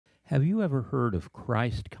Have you ever heard of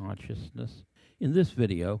Christ consciousness? In this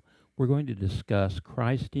video, we're going to discuss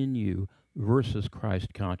Christ in you versus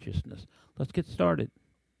Christ consciousness. Let's get started.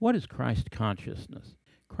 What is Christ consciousness?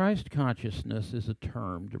 Christ consciousness is a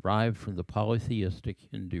term derived from the polytheistic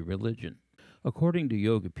Hindu religion. According to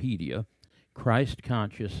Yogapedia, Christ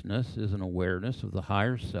consciousness is an awareness of the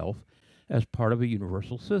higher self as part of a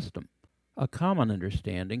universal system. A common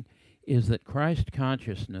understanding is that Christ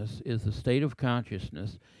consciousness is the state of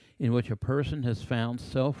consciousness in which a person has found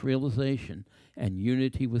self-realization and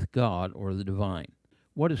unity with God or the divine.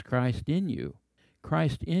 What is Christ in you?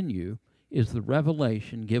 Christ in you is the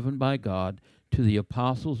revelation given by God to the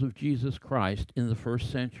apostles of Jesus Christ in the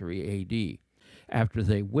 1st century A.D., after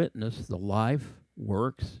they witnessed the life,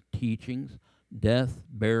 works, teachings, death,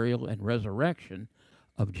 burial, and resurrection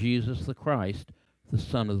of Jesus the Christ, the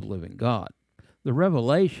Son of the living God. The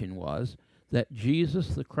revelation was that Jesus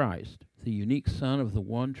the Christ, the unique Son of the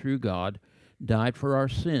one true God, died for our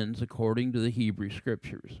sins according to the Hebrew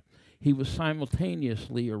Scriptures. He was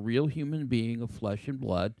simultaneously a real human being of flesh and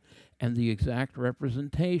blood and the exact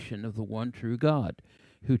representation of the one true God,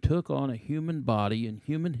 who took on a human body in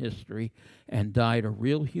human history and died a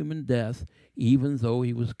real human death even though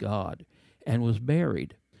he was God, and was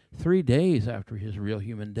buried. 3 days after his real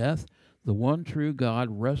human death, the one true God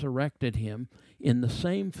resurrected him in the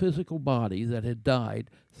same physical body that had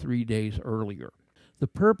died 3 days earlier. The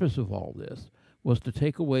purpose of all this was to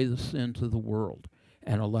take away the sins of the world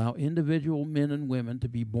and allow individual men and women to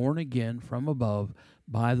be born again from above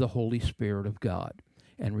by the Holy Spirit of God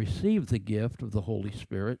and receive the gift of the Holy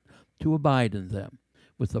Spirit to abide in them,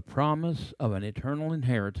 with the promise of an eternal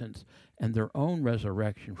inheritance and their own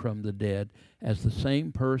resurrection from the dead as the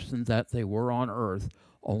same person that they were on earth,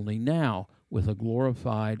 only now with a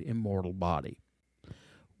glorified immortal body.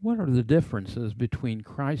 What are the differences between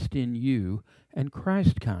Christ in you and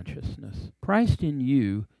Christ consciousness? Christ in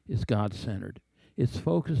you is God-centered. It's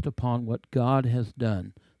focused upon what God has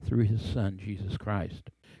done through his Son, Jesus Christ.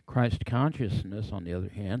 Christ consciousness, on the other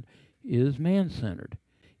hand, is man-centered.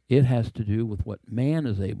 It has to do with what man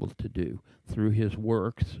is able to do through his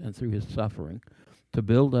works and through his suffering to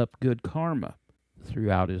build up good karma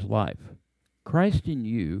throughout his life. Christ in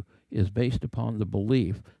you is based upon the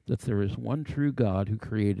belief that there is one true God who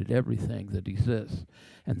created everything that exists.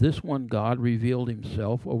 And this one God revealed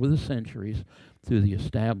himself over the centuries through the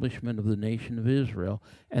establishment of the nation of Israel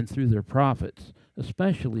and through their prophets,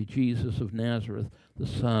 especially Jesus of Nazareth, the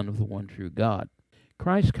Son of the one true God.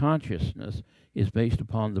 Christ consciousness is based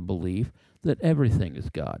upon the belief that everything is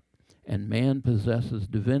God, and man possesses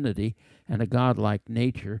divinity and a godlike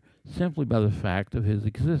nature simply by the fact of his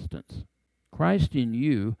existence. Christ in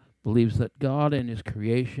you believes that God and his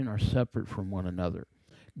creation are separate from one another.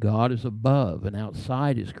 God is above and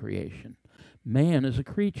outside his creation. Man is a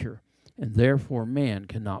creature, and therefore man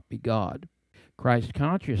cannot be God. Christ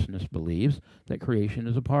consciousness believes that creation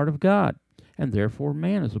is a part of God, and therefore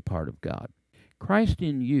man is a part of God. Christ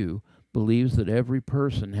in you believes that every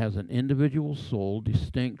person has an individual soul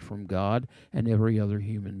distinct from God and every other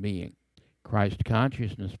human being. Christ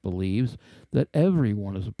consciousness believes that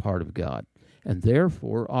everyone is a part of God, and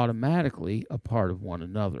therefore automatically a part of one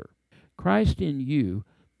another. Christ in you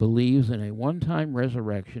believes in a one-time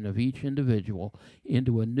resurrection of each individual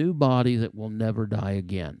into a new body that will never die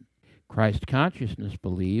again. Christ consciousness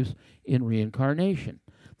believes in reincarnation,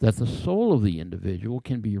 that the soul of the individual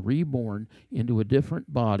can be reborn into a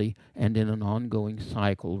different body and in an ongoing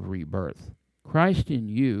cycle of rebirth. Christ in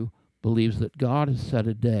you believes that God has set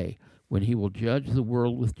a day when he will judge the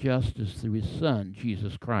world with justice through his Son,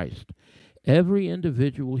 Jesus Christ. Every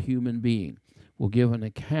individual human being will give an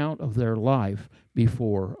account of their life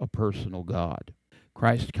before a personal God.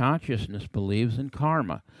 Christ consciousness believes in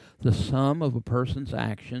karma, the sum of a person's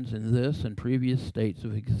actions in this and previous states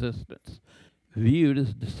of existence, viewed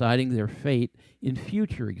as deciding their fate in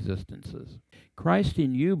future existences. Christ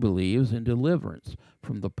in you believes in deliverance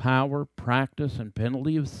from the power, practice, and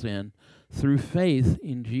penalty of sin through faith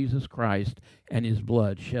in Jesus Christ and his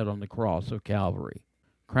blood shed on the cross of Calvary.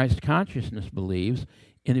 Christ consciousness believes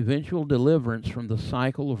in eventual deliverance from the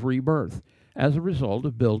cycle of rebirth as a result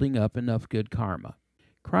of building up enough good karma.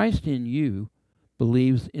 Christ in you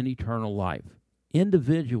believes in eternal life,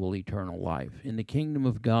 individual eternal life in the kingdom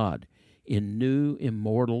of God, in new,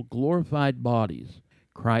 immortal, glorified bodies.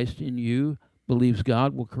 Christ in you believes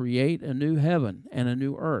God will create a new heaven and a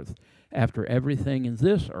new earth after everything in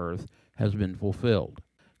this earth has been fulfilled.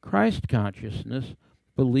 Christ consciousness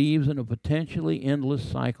believes in a potentially endless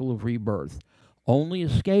cycle of rebirth, only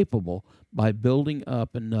escapable by building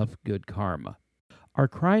up enough good karma. Are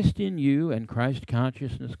Christ in you and Christ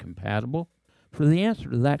consciousness compatible? For the answer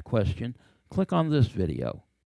to that question, click on this video.